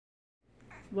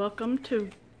Welcome to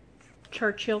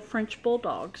Churchill French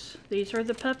bulldogs. These are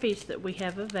the puppies that we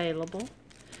have available.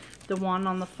 The one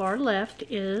on the far left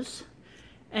is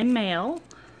a male.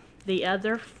 The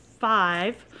other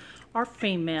 5 are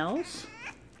females.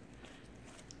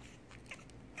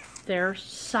 Their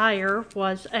sire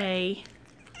was a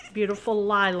beautiful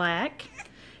lilac,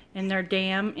 and their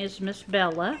dam is Miss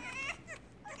Bella.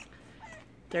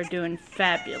 They're doing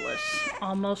fabulous.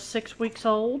 Almost 6 weeks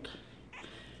old.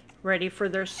 Ready for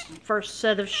their first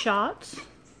set of shots.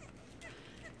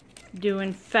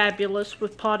 Doing fabulous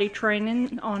with potty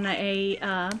training on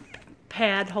a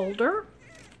pad holder.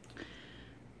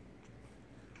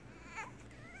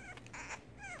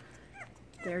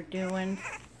 They're doing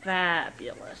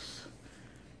fabulous.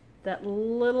 That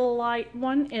little light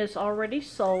one is already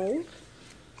sold.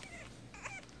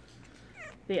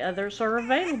 The others are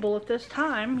available at this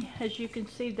time. As you can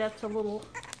see, that's a little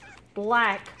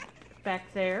black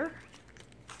back there,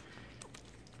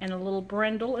 and a little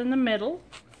brindle in the middle,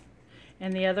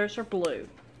 and the others are blue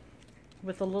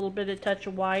with a little bit of touch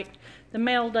of white. The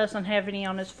male doesn't have any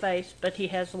on his face, but he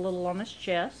has a little on his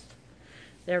chest.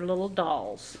 They're little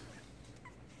dolls.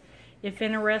 If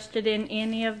interested in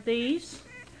any of these,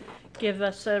 give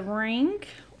us a ring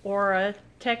or a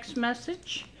text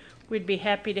message. We'd be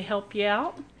happy to help you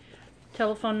out.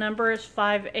 Telephone number is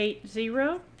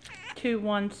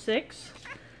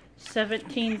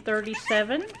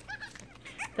 580-216-1737.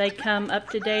 They come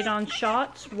up to date on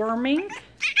shots, worming,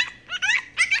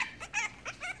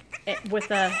 with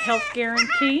a health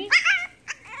guarantee,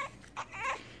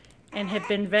 and have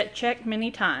been vet checked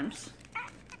many times.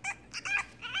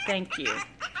 Thank you.